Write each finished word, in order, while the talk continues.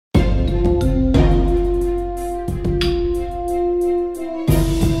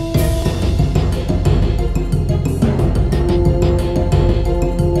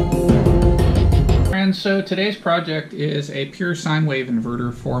So today's project is a pure sine wave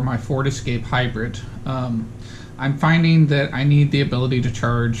inverter for my Ford Escape Hybrid. I'm finding that I need the ability to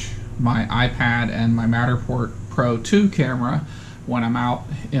charge my iPad and my Matterport Pro 2 camera when I'm out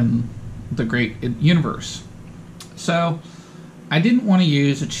in the great universe. So I didn't want to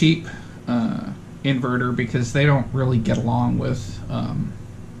use a cheap inverter because they don't really get along with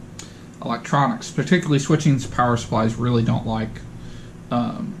electronics, particularly switching power supplies really don't like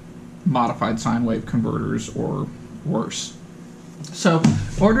modified sine wave converters or worse. So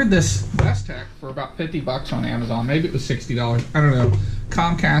ordered this Bestek for about 50 bucks on Amazon. Maybe it was $60. I don't know.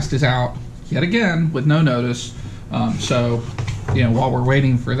 Comcast is out yet again with no notice. So, you know, while we're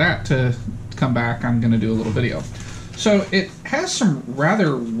waiting for that to come back, I'm going to do a little video. So it has some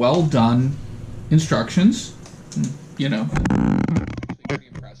rather well done instructions. You know, pretty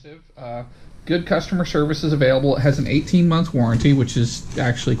impressive. Good customer service is available. It has an 18-month warranty, which is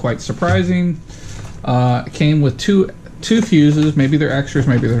actually quite surprising. It came with two fuses. Maybe they're extras,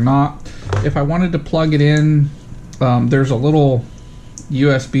 maybe they're not. If I wanted to plug it in, there's a little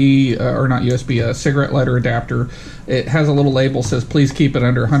USB, or not USB, a cigarette lighter adapter. It has a little label that says, please keep it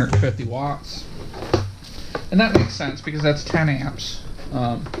under 150 watts. And that makes sense because that's 10 amps.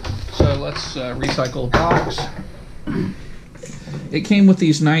 So let's recycle the box. It came with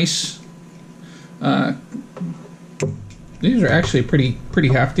these nice, these are actually pretty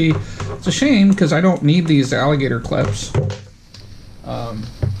hefty. It's a shame because I don't need these alligator clips.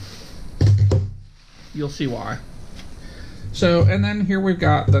 You'll see why. So, and then here we've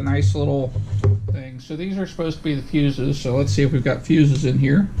got the nice little thing. So these are supposed to be the fuses. So let's see if we've got fuses in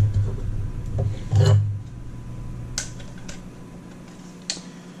here.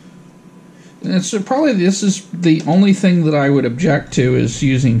 And so probably this is the only thing that I would object to is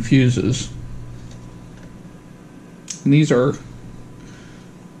using fuses. And these are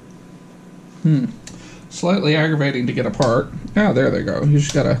slightly aggravating to get apart. Oh, there they go. You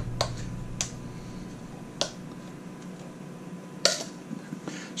just gotta.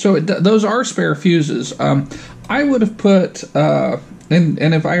 So those are spare fuses. I would have put, and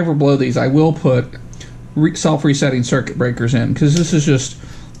if I ever blow these, I will put self-resetting circuit breakers in, because this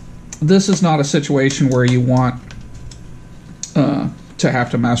is not a situation where you want to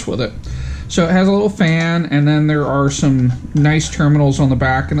have to mess with it. So it has a little fan, and then there are some nice terminals on the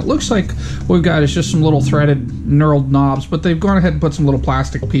back, and it looks like what we've got is just some little threaded knurled knobs, but they've gone ahead and put some little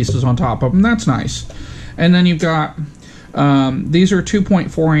plastic pieces on top of them. That's nice. And then you've got, these are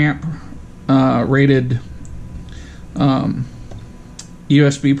 2.4 amp rated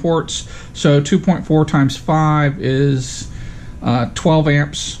USB ports. So 2.4 times 5 is 12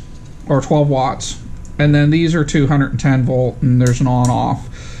 amps or 12 watts. And then these are 210 volt, and there's an on-off.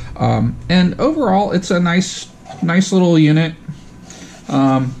 And overall, it's a nice little unit.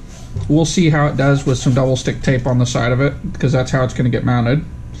 We'll see how it does with some double stick tape on the side of it, because that's how it's going to get mounted.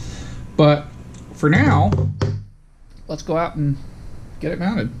 But for now, let's go out and get it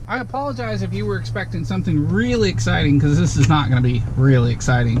mounted. I apologize if you were expecting something really exciting, because this is not going to be really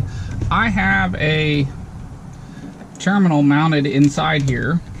exciting. I have a terminal mounted inside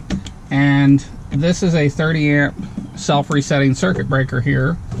here, and this is a 30 amp self-resetting circuit breaker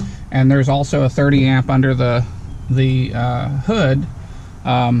here, and there's also a 30 amp under the hood.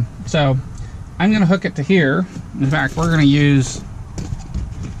 So I'm going to hook it to here. In fact, we're just going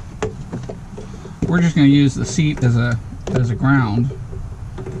to use the seat as a ground,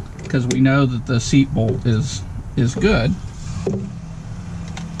 because we know that the seat bolt is good.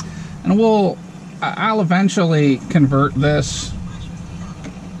 And I'll eventually convert this.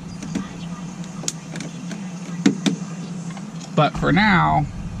 But for now,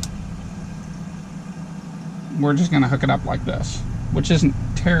 we're just going to hook it up like this, which isn't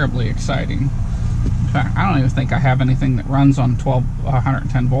terribly exciting. In fact, I don't even think I have anything that runs on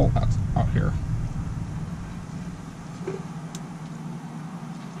 110 volt out here.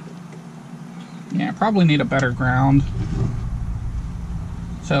 Yeah, I probably need a better ground.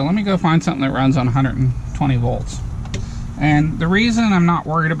 So let me go find something that runs on 120 volts. And the reason I'm not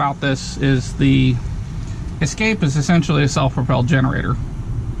worried about this is the Escape is essentially a self-propelled generator,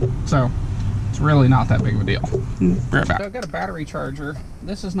 so it's really not that big of a deal. Right back. So I've got a battery charger.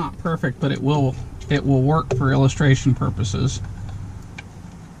 This is not perfect, but it will work for illustration purposes.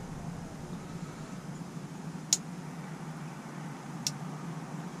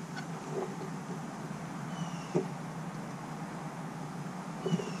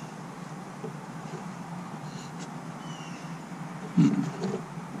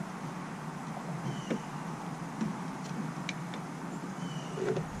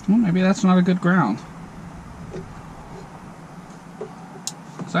 Well, maybe that's not a good ground.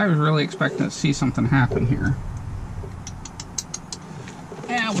 So I was really expecting to see something happen here.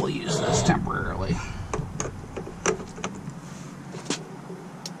 And we'll use this temporarily.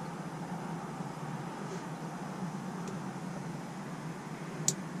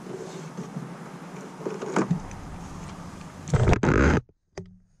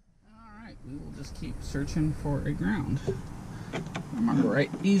 Alright, we will just keep searching for a ground. Remember,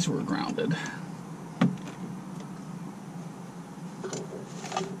 right, these were grounded.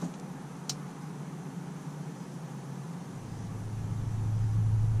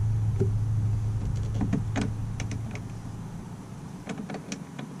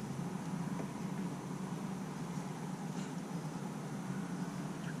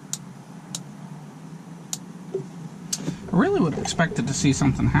 I really would have expected to see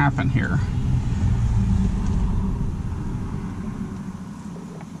something happen here.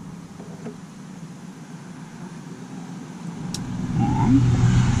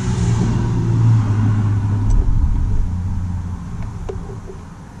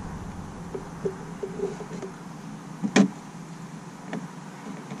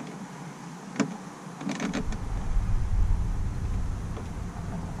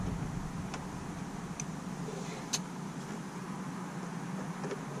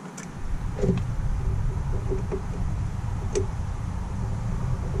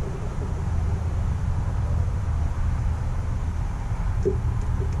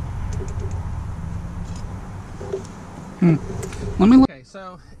 Let me look. Okay,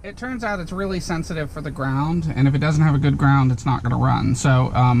 so it turns out it's really sensitive for the ground, and if it doesn't have a good ground, it's not going to run.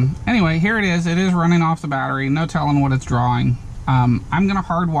 So anyway, here it is. It is running off the battery. No telling what it's drawing. I'm going to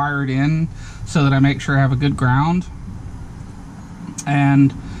hardwire it in so that I make sure I have a good ground.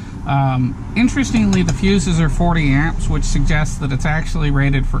 And interestingly, the fuses are 40 amps, which suggests that it's actually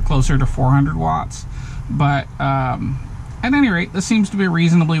rated for closer to 400 watts. But at any rate, this seems to be a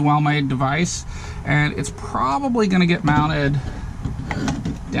reasonably well-made device, and it's probably going to get mounted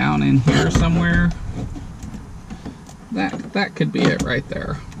down in here somewhere. That could be it right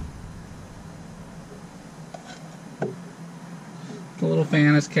there. The little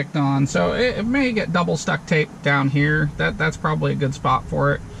fan is kicked on, so it may get double stuck tape down here. That's probably a good spot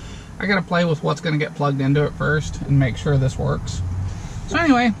for it. I gotta play with what's gonna get plugged into it first and make sure this works. So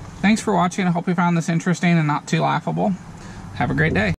anyway, thanks for watching. I hope you found this interesting and not too laughable. Have a great day.